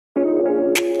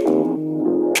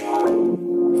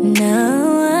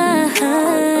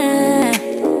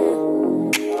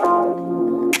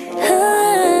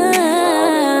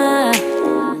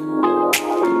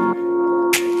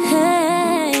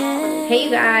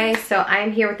guys, so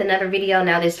I'm here with another video.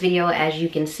 Now this video, as you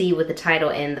can see with the title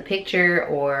and the picture,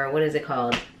 or what is it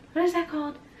called? What is that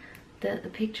called? The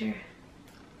picture?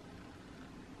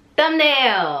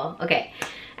 Thumbnail! Okay,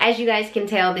 as you guys can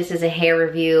tell, this is a hair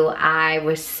review. I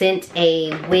was sent a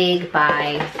wig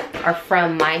by, or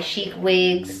from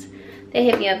Mychicwigs. They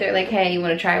hit me up, they're like, hey, you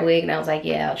wanna try a wig? And I was like,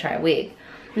 yeah, I'll try a wig.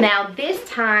 Now this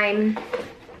time,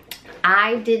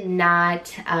 I did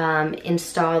not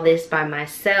install this by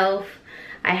myself.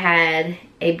 I had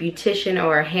a beautician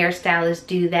or a hairstylist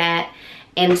do that,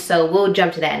 and so we'll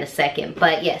jump to that in a second.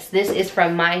 But yes, this is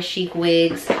from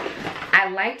Mychicwigs. I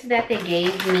liked that they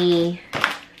gave me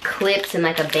clips and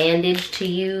like a bandage to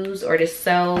use or to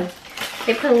sew.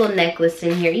 They put a little necklace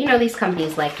in here. You know, these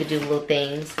companies like to do little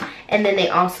things. And then they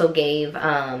also gave, what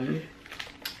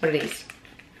are these?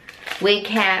 Wig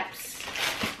caps.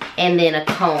 And then a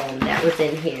comb that was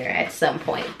in here at some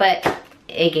point. But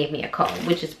it gave me a comb,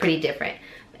 which is pretty different.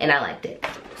 And I liked it.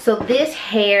 So this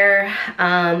hair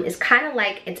is kind of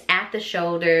like, it's at the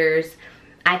shoulders.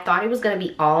 I thought it was going to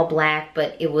be all black,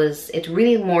 but it's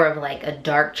really more of like a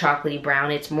dark chocolatey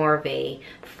brown. It's more of a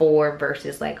 4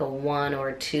 versus like a 1 or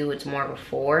a 2. It's more of a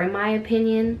 4 in my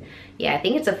opinion. Yeah, I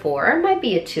think it's a 4, or it might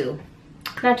be a 2.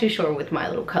 Not too sure with my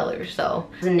little colors. So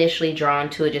I was initially drawn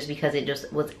to it just because it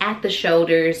just was at the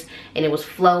shoulders and it was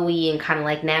flowy and kind of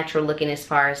like natural looking as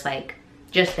far as like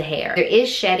just the hair. There is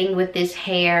shedding with this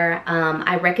hair.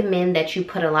 I recommend that you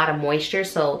put a lot of moisture.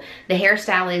 So the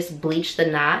hairstylist bleached the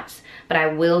knots, but I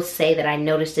will say that I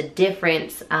noticed a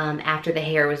difference after the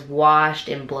hair was washed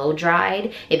and blow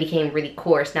dried. It became really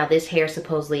coarse. Now this hair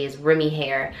supposedly is Remy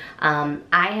hair.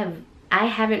 I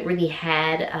haven't really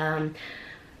had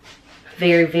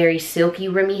very silky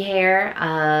Remy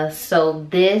hair, so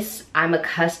this I'm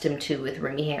accustomed to with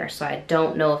Remy hair, so I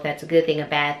don't know if that's a good thing or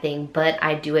bad thing, but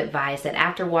I do advise that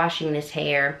after washing this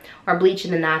hair or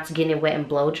bleaching the knots, getting it wet and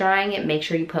blow drying it, make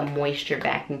sure you put moisture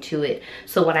back into it.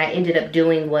 So what I ended up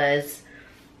doing was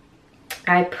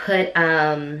I put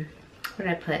what did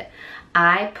I put?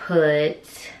 I put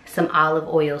some olive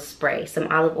oil spray, some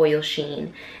olive oil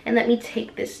sheen, and let me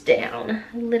take this down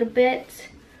a little bit.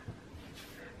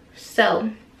 So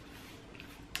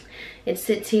it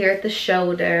sits here at the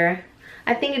shoulder.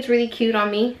 I think it's really cute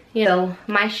on me. You know,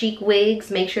 Mychicwigs,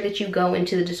 make sure that you go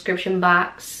into the description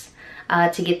box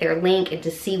to get their link and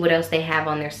to see what else they have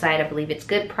on their site. I believe it's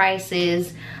good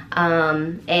prices,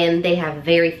 and they have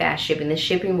very fast shipping. The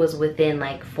shipping was within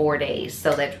like 4 days,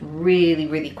 so that's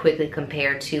really quickly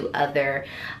compared to other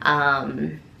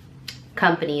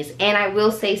companies. And I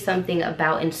will say something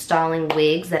about installing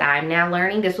wigs that I'm now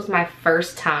learning. This was my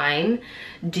first time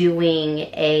doing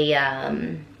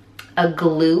a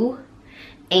glue,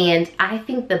 and I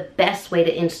think the best way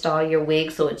to install your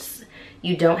wig so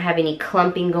you don't have any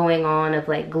clumping going on of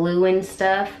like glue and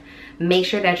stuff, make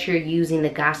sure that you're using the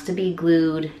Gots to Be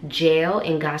Glued gel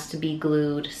and Gots to Be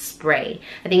Glued spray.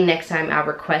 I think next time I'll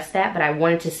request that, but I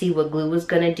wanted to see what glue was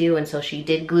gonna do, and so she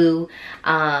did glue.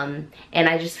 And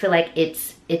I just feel like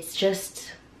it's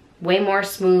just way more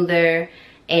smoother,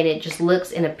 and it just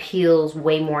looks and appeals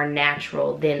way more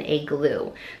natural than a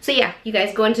glue. So yeah, you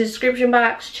guys go into the description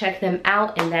box, check them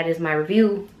out, and that is my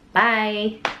review.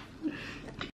 Bye.